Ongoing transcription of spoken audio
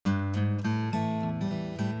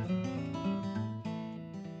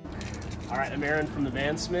All right, I'm Aaron from the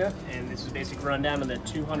Vansmith, and this is a basic rundown of the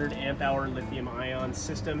 200 amp hour lithium ion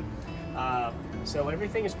system. So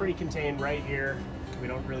everything is pretty contained right here. We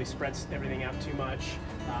don't really spread everything out too much.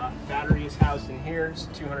 Battery is housed in here. It's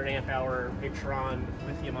a 200 amp hour Victron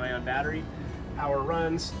lithium ion battery. Power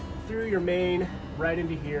runs through your main right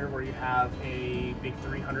into here where you have a big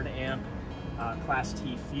 300 amp Class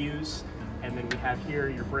T fuse. And then we have here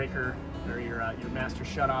your breaker, or your master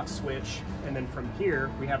shutoff switch, and then from here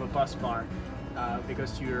we have a bus bar that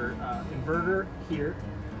goes to your inverter here,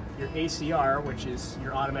 your ACR, which is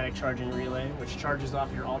your automatic charging relay, which charges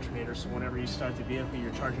off your alternator, so whenever you start the vehicle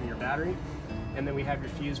you're charging your battery. And then we have your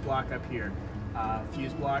fuse block up here.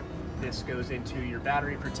 Fuse block, this goes into your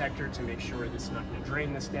battery protector to make sure this is not going to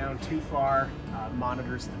drain this down too far,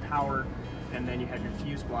 monitors the power. And then you have your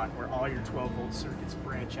fuse block where all your 12-volt circuits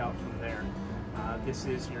branch out from there. This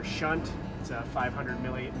is your shunt. It's a 500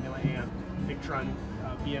 milliamp Victron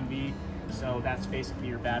BMV, so that's basically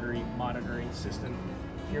your battery monitoring system.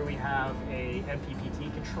 Here we have a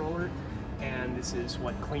MPPT controller, and this is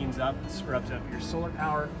what cleans up, scrubs up your solar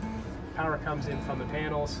power. Power comes in from the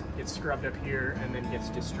panels, gets scrubbed up here, and then gets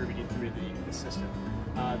distributed through the system.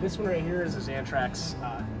 This one right here is a Xantrax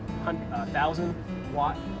 1000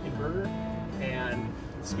 watt inverter, and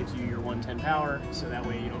this gives you your 110 power, so that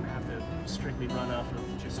way you don't have to strictly run off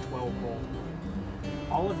of just 12 volt.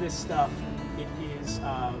 All of this stuff, it is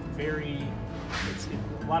it's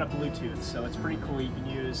a lot of Bluetooth, so it's pretty cool. You can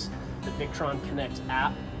use the Victron Connect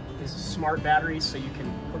app. This is a smart battery, so you can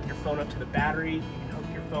hook your phone up to the battery, you can hook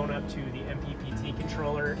your phone up to the MPPT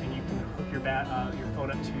controller, and you can hook your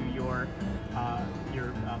phone up to your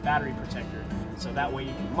battery protector. So that way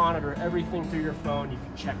you can monitor everything through your phone, you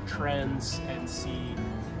can check trends and see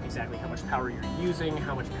exactly how much power you're using,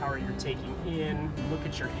 how much power you're taking in, look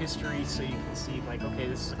at your history so you can see like, okay,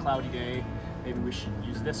 this is a cloudy day, maybe we should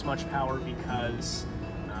use this much power because,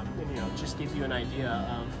 you know, it just gives you an idea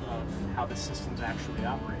of how the system's actually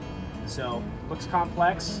operating. So, looks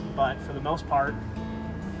complex, but for the most part,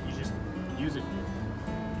 you just use it.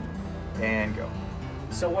 And go.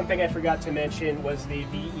 So one thing I forgot to mention was the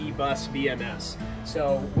VE Bus BMS.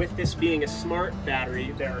 So with this being a smart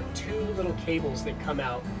battery, there are two little cables that come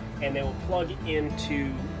out and they will plug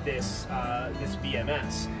into this this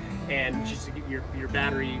BMS, and just your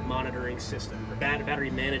battery monitoring system, or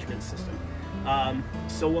battery management system.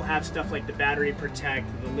 So we'll have stuff like the battery protect,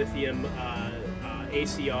 the lithium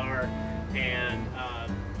ACR, and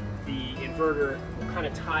the inverter will kind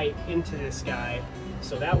of tie into this guy.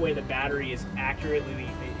 So that way the battery is accurately,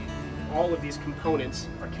 all of these components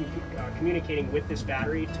are communicating with this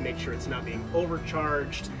battery to make sure it's not being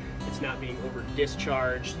overcharged, it's not being over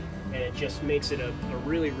discharged, and it just makes it a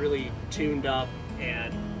really, really tuned up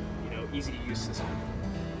and, you know, easy to use system.